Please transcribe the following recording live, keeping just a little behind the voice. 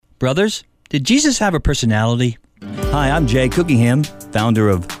Brothers, did Jesus have a personality? Hi, I'm Jay Cookingham, founder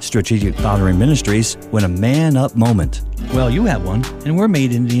of Strategic Fathering Ministries, when a man up moment. Well, you have one, and we're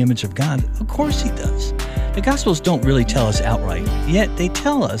made in the image of God. Of course he does. The Gospels don't really tell us outright, yet they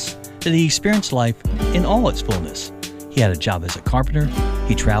tell us that he experienced life in all its fullness. He had a job as a carpenter,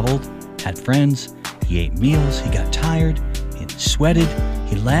 he traveled, had friends, he ate meals, he got tired, he sweated,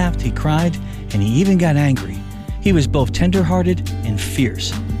 he laughed, he cried, and he even got angry. He was both tender-hearted and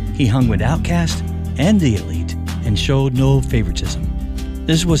fierce. He hung with outcasts and the elite and showed no favoritism.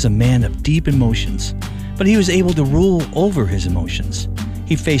 This was a man of deep emotions, but he was able to rule over his emotions.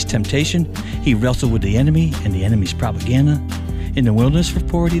 He faced temptation, he wrestled with the enemy and the enemy's propaganda. In the wilderness for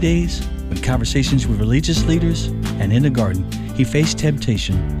 40 days, with conversations with religious leaders, and in the garden, he faced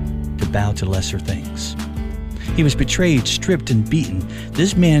temptation to bow to lesser things. He was betrayed, stripped, and beaten.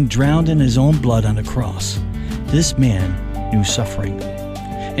 This man drowned in his own blood on the cross. This man knew suffering.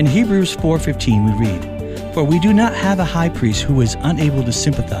 In Hebrews 4:15 we read, "For we do not have a high priest who is unable to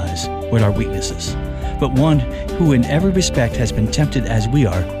sympathize with our weaknesses, but one who in every respect has been tempted as we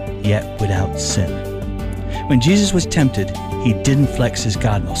are, yet without sin." When Jesus was tempted, he didn't flex his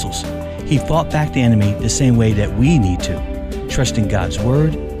God muscles. He fought back the enemy the same way that we need to, trusting God's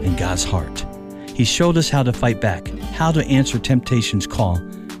word and God's heart. He showed us how to fight back, how to answer temptation's call,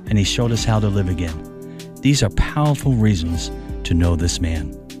 and he showed us how to live again. These are powerful reasons to know this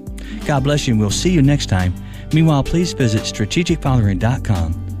man. God bless you, and we'll see you next time. Meanwhile, please visit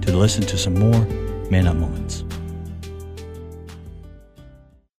strategicfathering.com to listen to some more Man Up Moments.